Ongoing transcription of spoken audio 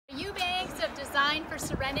Shine for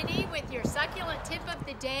Serenity with your succulent tip of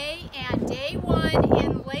the day and day one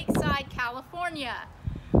in Lakeside, California.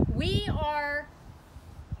 We are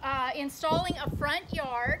installing a front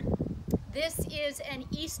yard. This is an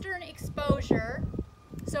eastern exposure,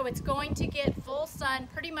 so it's going to get full sun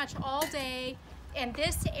pretty much all day, and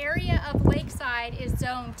this area of Lakeside is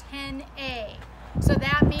zone 10A. So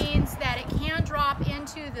that means that it can drop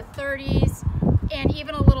into the 30s and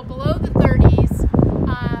even a little below the 30s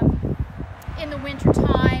in the winter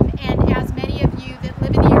time, and as many of you that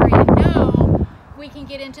live in the area know, we can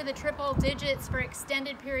get into the triple digits for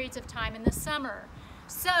extended periods of time in the summer.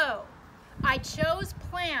 So I chose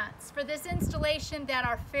plants for this installation that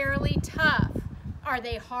are fairly tough. Are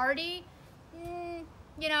they hardy?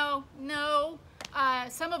 You know, no.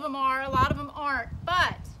 Some of them are, a lot of them aren't,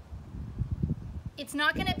 but it's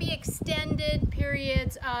not going to be extended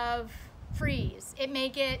periods of freeze.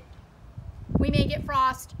 We may get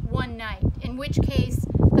frost one night, in which case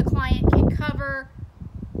the client can cover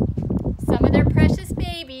some of their precious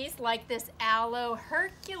babies, like this Aloe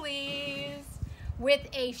Hercules, with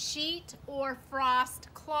a sheet or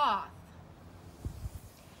frost cloth.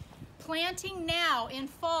 Planting now in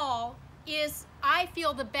fall is, I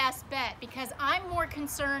feel, the best bet because I'm more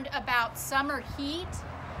concerned about summer heat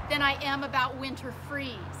than I am about winter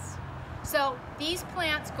freeze. So these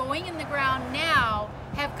plants going in the ground now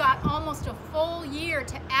have got almost a full year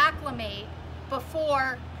to acclimate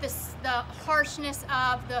before the harshness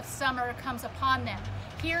of the summer comes upon them.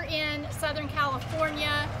 Here in Southern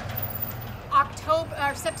California,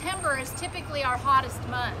 September is typically our hottest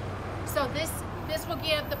month. So this will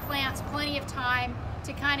give the plants plenty of time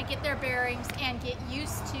to kind of get their bearings and get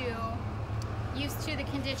used to the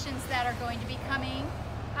conditions that are going to be coming.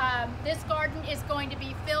 This garden is going to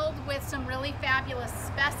be filled with some really fabulous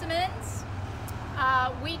specimens.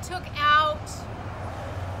 We took out,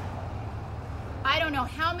 I don't know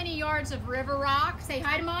how many yards of river rock. Say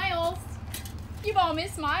hi to Miles. You've all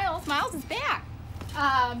missed Miles. Miles is back.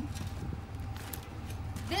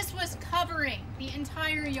 This was covering the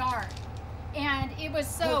entire yard, and it was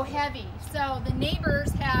so heavy. So the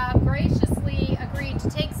neighbors have graciously agreed to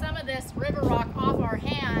take some of this river rock off our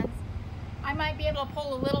hands. I might be able to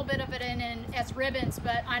pull a little bit of it in as ribbons,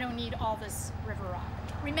 but I don't need all this river rock.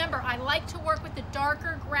 Remember, I like to work with the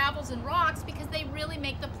darker gravels and rocks because they really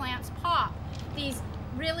make the plants pop. These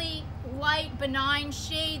really light, benign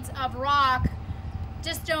shades of rock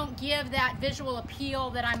just don't give that visual appeal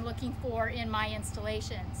that I'm looking for in my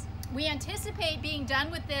installations. We anticipate being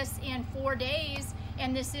done with this in 4 days,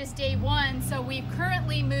 and this is day one, so we've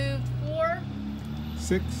currently moved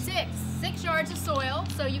six yards of soil,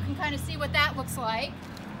 so you can kind of see what that looks like.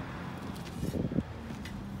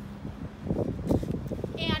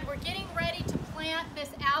 And we're getting ready to plant this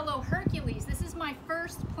Aloe Hercules. This is my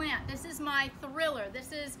first plant. This is my thriller.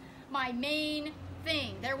 This is my main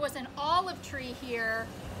thing. There was an olive tree here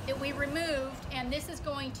that we removed, and this is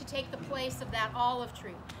going to take the place of that olive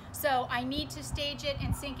tree. So I need to stage it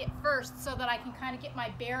and sink it first so that I can kind of get my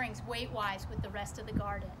bearings weight-wise with the rest of the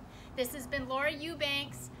garden. This has been Laura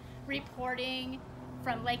Eubanks reporting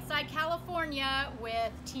from Lakeside, California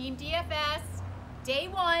with Team DFS, day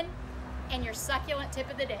one, and your succulent tip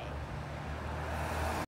of the day.